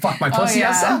guardian fuck my Oh, pussy.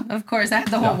 yeah. Of course. I had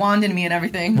the whole wand in me and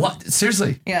everything. What?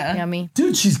 Seriously? Yeah. Yummy.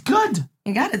 Dude, she's good.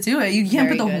 You got to do it. You can't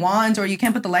Very put the good. wand or you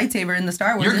can't put the lightsaber in the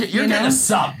Star Wars. You're getting a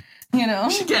sub. You know?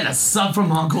 She's getting a sub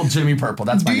from Uncle Jimmy Purple.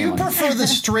 That's my Do name. you on it. prefer the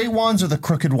straight ones or the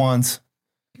crooked ones?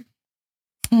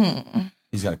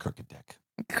 He's got a crooked dick.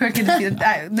 Crooked. No,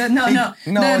 The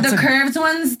it's a- curved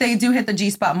ones, they do hit the G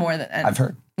spot more than I've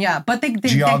heard. Yeah, but they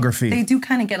Geography. They do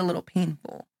kind of get a little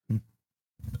painful.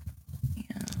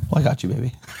 Well, I got you,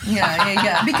 baby.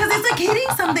 Yeah. Because it's like hitting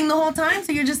something the whole time,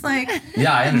 so you're just like.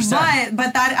 Yeah, I understand.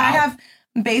 But that I have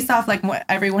based off like what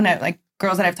everyone like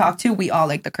girls that I've talked to, we all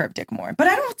like the curved dick more. But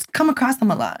I don't come across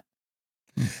them a lot.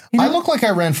 You know? I look like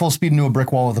I ran full speed into a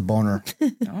brick wall with a boner.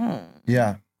 Oh.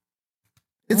 Yeah.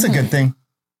 It's a good thing.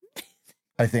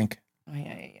 I think. Oh,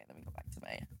 yeah. Let me go back to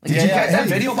my. Did you get that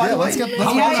video, by the way? let's get- How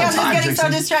long Yeah, is I'm our just time, getting so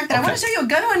Dixie? distracted. I Okay. want to show you a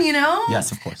good one, you know?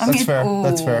 Yes, of course. That's fair.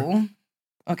 That's fair. Ooh.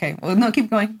 Okay. Well, no, keep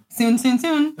going. Soon.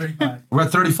 35. We're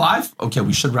at 35? Okay,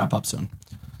 we should wrap up soon.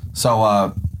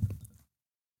 So,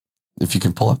 if you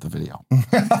can pull up the video.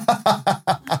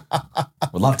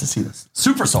 Would love to see this.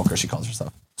 Super Soaker, she calls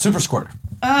herself. Super Squirter.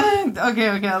 Okay.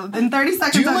 In 30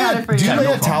 seconds, I got it for you. Do you Yeah, lay no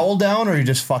a problem. towel down or you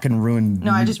just fucking ruin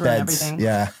No, I just ruin beds? everything.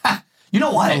 Yeah. You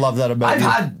know what? I love that about I've you.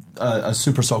 had a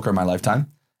Super Soaker in my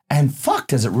lifetime, and fuck,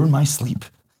 does it ruin my sleep?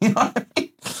 You know what I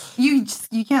mean?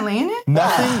 You can't lay in it?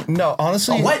 Nothing. No,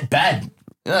 honestly. A wet bed.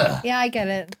 Ugh. Yeah, I get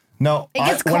it. No, It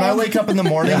gets when I cold. wake up in the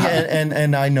morning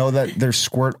and I know that there's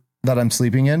squirt that I'm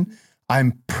sleeping in,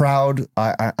 I'm proud.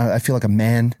 I feel like a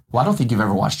man. Well, I don't think you've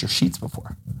ever washed your sheets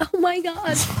before. Oh my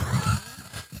God.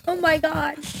 Oh my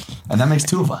God. And that makes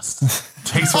two of us.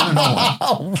 Takes one to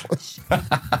know one.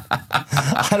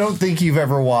 I don't think you've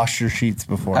ever washed your sheets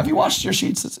before. Have you washed your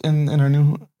sheets in our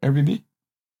new Airbnb?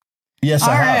 Yes, All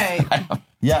I have. right.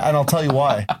 Yeah, and I'll tell you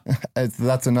why.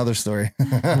 That's another story.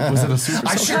 Was it a Super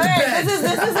All Soaker? right. This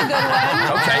is a good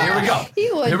one. Okay, here we go.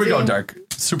 You would Here we go, too. Dark.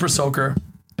 Super Soaker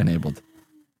enabled.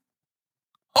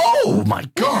 Oh my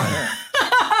God.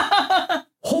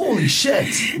 Holy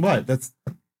shit. What? That's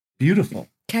beautiful.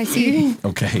 Can I see?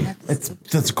 Okay.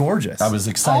 That's gorgeous. I was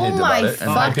excited Oh my about it and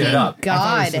I picked it up. fucking I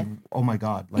thought you God. said, oh my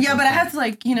God. Like, Yeah, but I have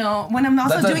to when I'm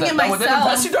also doing it That impress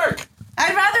myself. you, Dark.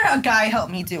 I'd rather a guy help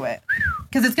me do it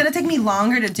because it's gonna take me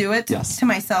longer to do it Yes. to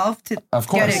myself to Of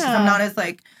course. get it. 'Cause I'm not as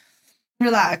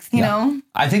relaxed, you know.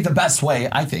 I think the best way,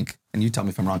 and you tell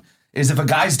me if I'm wrong, is if a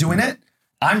guy's doing it,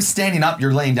 I'm standing up,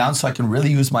 you're laying down, so I can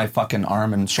really use my fucking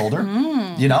arm and shoulder.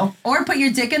 You know? Or put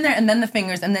your dick in there and then the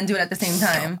fingers and then do it at the same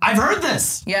time. I've heard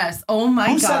this. Yes. Oh my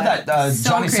Who God. said that? So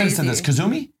Johnny Sins said crazy. this.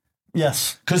 Kazumi?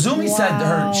 Yes. Kazumi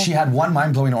said she had one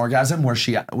mind-blowing orgasm where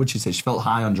what'd she say? She felt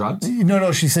high on drugs?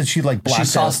 No, she said she like blacked She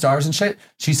saw out. stars and shit.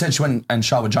 She said she went and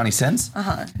shot with Johnny Sins.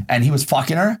 And he was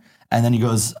fucking her. And then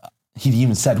he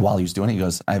even said while he was doing it, he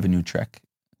goes, I have a new trick.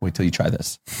 Wait till you try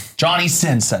this. Johnny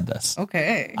Sins said this.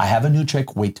 Okay. I have a new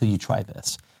trick. Wait till you try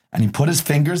this. And he put his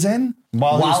fingers in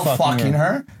While he was while fucking fucking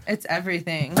her. It's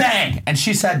everything. Bang! And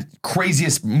she said,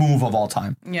 craziest move of all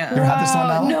time. Yeah. You ever had this one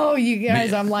now? No, you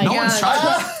guys, I'm like, No one's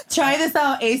tried this? Try this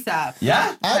out ASAP.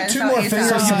 Yeah? Add 2 That's more how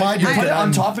fingers ASAP. to mine. You put it on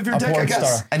I'm top of your a dick, I porn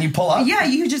guess. star. And you pull up. Yeah,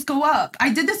 you just go up.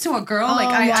 I did this to a girl. Like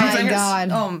Oh I my like,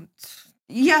 God.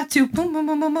 Yeah, two boom, boom,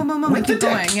 boom, boom, boom, boom, boom, With and keep the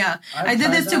dick. going. Yeah, I've I did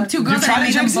tried this to that. two You girls and tried I it,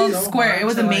 made them Jameson? both square. It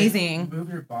was To, like, amazing. move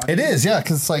your body. It is, yeah,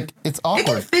 because like it's It can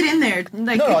awkward. fit in there.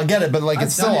 Like No, I get it, but like I've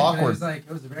it's done still it, but awkward. It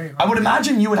was very hard. I would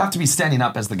imagine you would have to be standing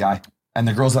up as the guy, and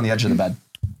the girl's on the edge of the bed.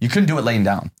 You couldn't do it laying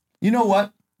down. You know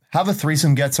what? Have a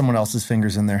threesome, get someone else's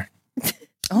fingers in there.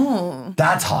 oh,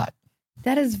 That's hot.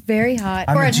 that is very hot.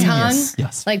 I'm or a a tongue. genius.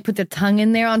 Yes. Like put the tongue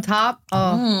in there on top.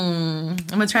 Oh, I'm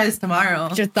gonna try this tomorrow.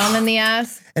 put your thumb in the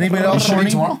ass. Anybody You else shooting horny?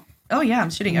 tomorrow? Oh yeah, I'm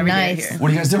shooting every day Nice. here. What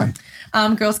are you guys doing?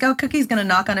 Girl Scout Cookie's gonna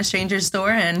knock on a stranger's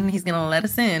door and he's gonna let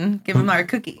us in. Give him our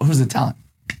cookie. Who's the talent?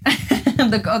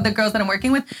 the girls that I'm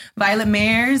working with, Violet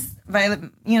Mayers,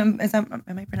 am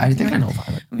I pronouncing I think it I right? know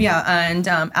Violet. Yeah, and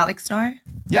Alex Starr.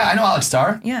 Yeah, I know Alex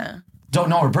Starr. Yeah, Don't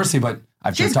know her personally, but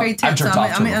I've she has jerked great off- I've tits. jerked So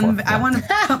off to her before. I Yeah. want to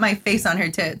put my face on her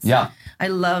tits. Yeah. I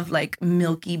love like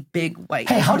milky, big white.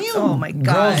 Hey, how do you Oh my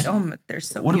god! girls- They're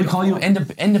so. What do we call you?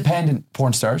 Independent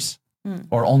porn stars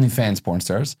or OnlyFans porn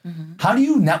stars. How do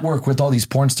you network with all these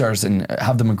porn stars and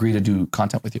have them agree to do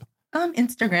content with you?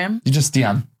 Instagram. You just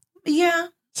DM. Yeah.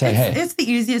 Say, hey. It's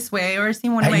the easiest way. Or see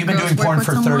one of Hey, my you've been girls doing work porn with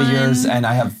for 30 years someone. and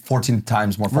I have 14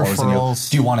 times more followers than you. Referrals.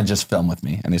 Do you want to just film with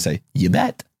me? And they say, you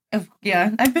bet.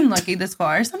 Yeah, I've been lucky this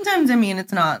far. Sometimes,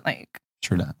 it's not like,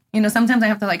 True that. sometimes I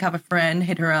have to like have a friend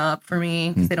hit her up for me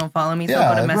because they don't follow me. So I'll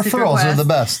Yeah, put a message referrals request. are the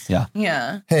best. Yeah.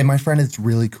 Yeah, Hey, my friend is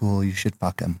really cool. You should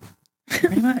fuck him.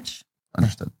 pretty much.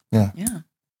 Understood. Yeah.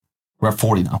 We're at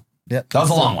 40 now. Yeah. That was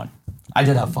a long one. I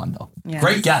did have fun though. Yes.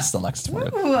 Great guest, Alexis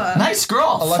Morgan. Ooh, Nice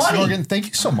girl. Alexa Funny. Morgan, thank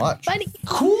you so much. Buddy.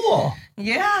 Cool.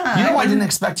 yeah. You know, I didn't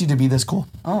expect you to be this cool.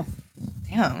 Oh,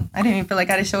 damn. I didn't even feel like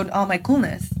I showed all my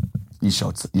coolness. You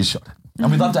showed it. And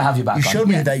we'd love to have you back You on. showed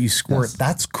me Yes. that you squirt. Yes.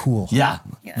 That's cool. Yeah.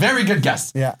 Very good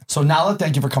guest. Yeah. So Nala,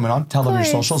 thank you for coming on. Tell them your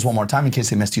course. socials one more time in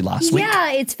case they missed you last week.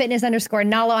 Yeah, it's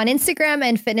fitness_Nala on Instagram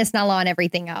and fitness Nala on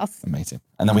everything else. Amazing.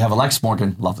 And then we have Alexis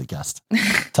Morgan, lovely guest.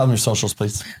 Tell them your socials,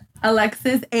 please.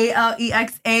 Alexis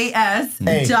ALEXAS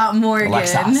Hey. dot Morgan.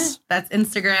 Alexas. That's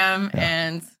Instagram,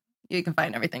 and you can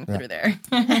find everything through there.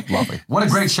 Lovely. What a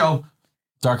great show.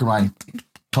 Dark and Ryan.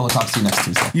 Pillow Talk. See you next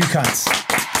Tuesday. You cunts.